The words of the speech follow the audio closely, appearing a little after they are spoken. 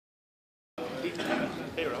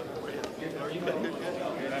Hey, Rob. How are you?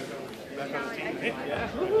 Back on the team? Yeah.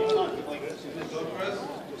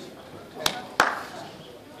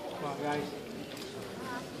 Come on, guys.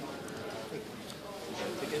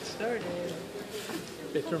 To get started.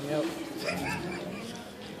 They threw me out.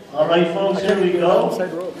 All right, folks, here we go.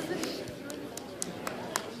 Outside rope.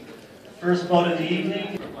 First bout of the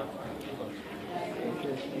evening.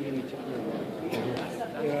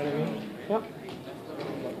 You know what I mean? Yep.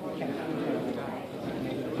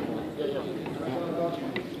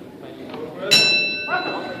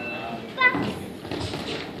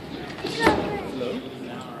 Hello.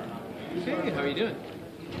 Hey, how are you doing?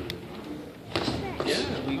 Yeah,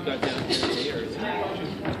 we got down here today, or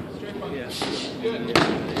yeah. Good. Yeah,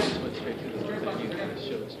 I just went straight to the venue kind of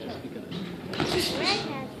show us just because.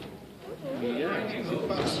 Yeah, it's easy to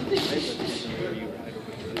find where you ride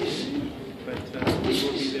over here. But we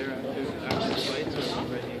will be there after the fight, so I'm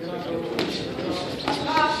ready.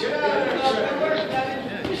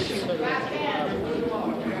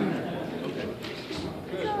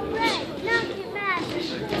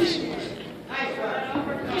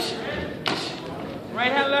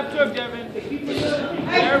 Right hand, left hook, Devin.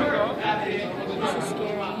 There we go. This is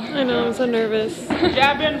scary. I know, I'm so nervous.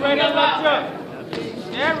 Jab in, right hand, left hook.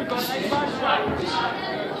 There we go, nice body shot.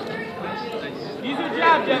 Use your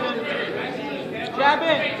jab, Devin. Jab in.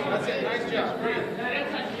 Nice job.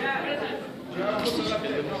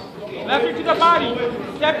 Left hook to the body.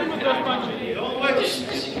 Step in with those punches.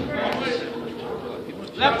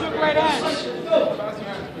 Left hook, right hand.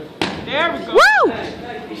 There we go. Woo!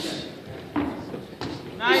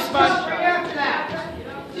 Nice body shot.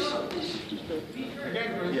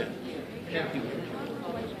 Yeah. Do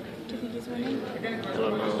you think he's winning? I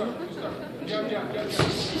don't know.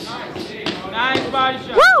 Nice body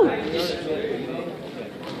shot. Woo!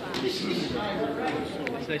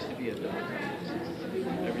 It's nice to be at the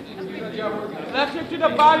everything's Left hook to the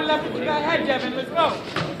body, left hook to the head, Devin. Let's go.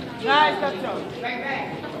 Nice left hook.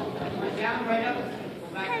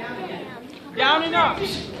 Down and up.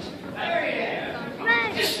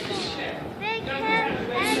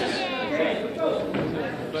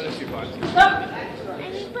 But if you're boxing,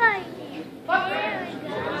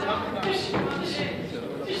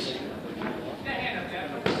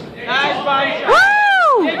 Nice body shot.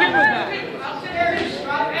 Woo! Dig in with that.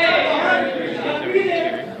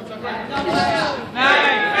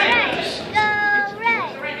 Nice.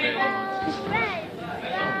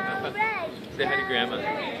 say hi to Grandma.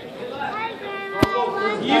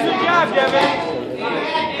 Use the jab, Devin.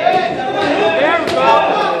 There we go.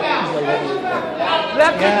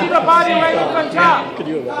 Left hook to the body, right hook on top. Could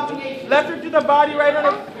you imagine? Left hook to the body, right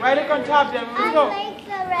hook on top, Devin. Let's go.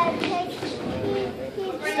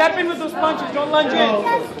 Step in with those punches. Don't lunge in.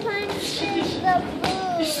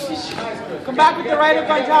 Come back with the right hook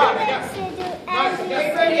on top.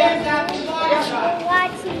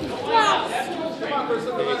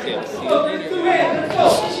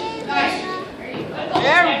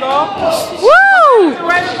 There we go. Woo! The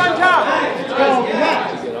right hook on top.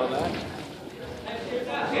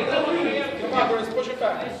 Push it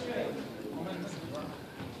back.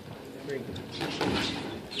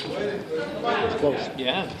 Close.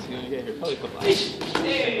 Yeah, it's going to get here. Probably put Nice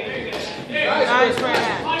right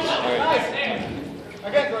hand. Alright.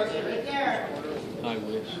 I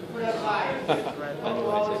wish.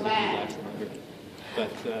 Otherwise, I think he last longer.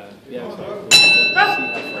 But, yeah, so we'll see how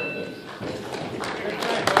far it goes.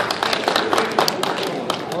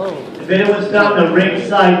 If anyone's down the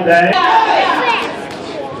ringside bag.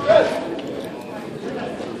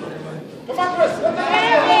 Come on, Chris.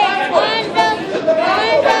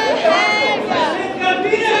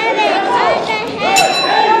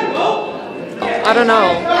 I don't know.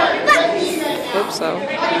 Hope so.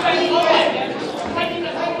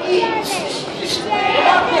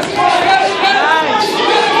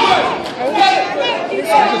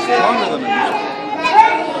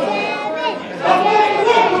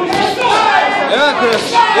 Yeah, Chris.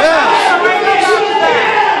 Yeah.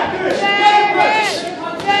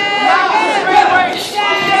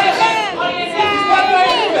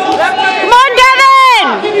 Come on, Devin!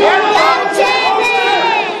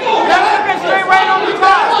 Straight right on the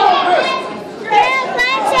top.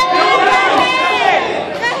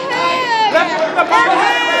 Left to the body.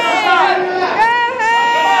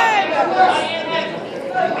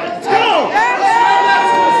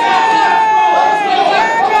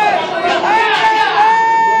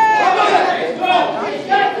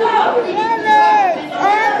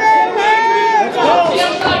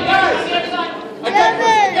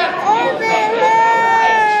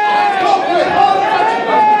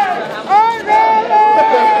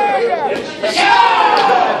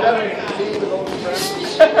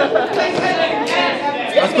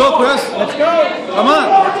 go, Chris. Let's go. Come on.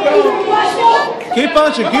 Keep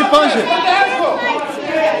punching, keep punching.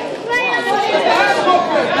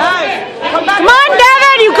 Come on,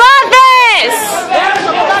 Devin, you got this!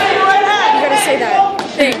 You gotta say that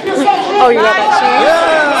thing. Oh, you got that cheese?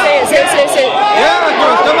 Yeah. Say it. Yeah,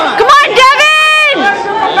 Chris, come on. Come on, Devin!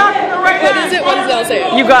 What is it? What does it all say?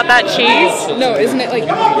 You got that cheese? No, isn't it like...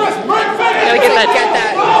 Gotta get that.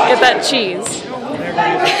 Get that cheese.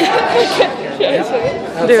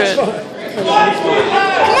 Do it. Come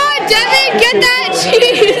on, Devin, get that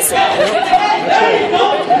cheese!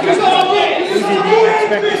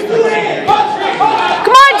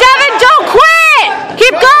 Come on, Devin, don't quit!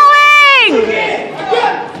 Keep going!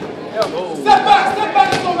 Step back,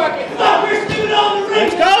 and go back in.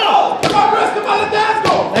 Let's go! Come on, Chris, come on, let Daz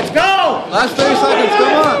go. Let's go! Last 30 seconds,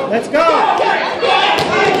 come on. Let's go!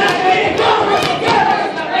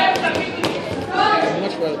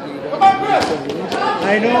 Come on, Chris.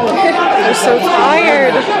 I know. They're so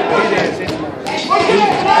tired. It is.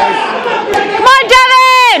 Come on,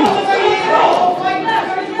 Devin!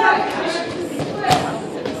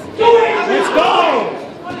 Let's go!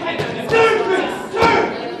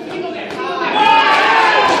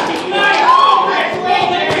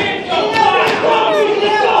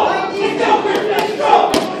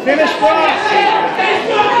 Finish strong!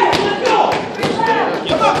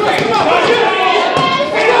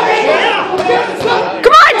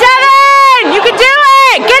 Come on, Devin! You can do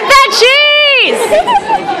it! Get that cheese!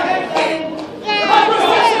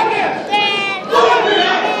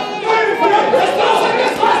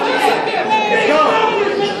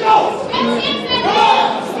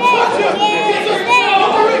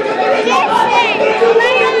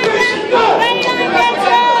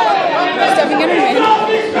 Devin, get him in.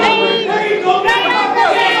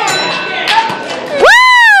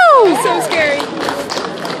 Woo! So scary.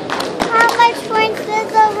 How much points does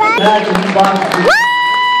the red? Woo!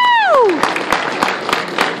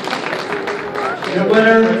 Your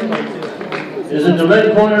winner is in the red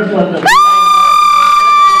corner from the...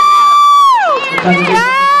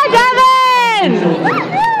 Yeah, Devin!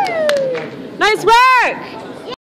 Nice work!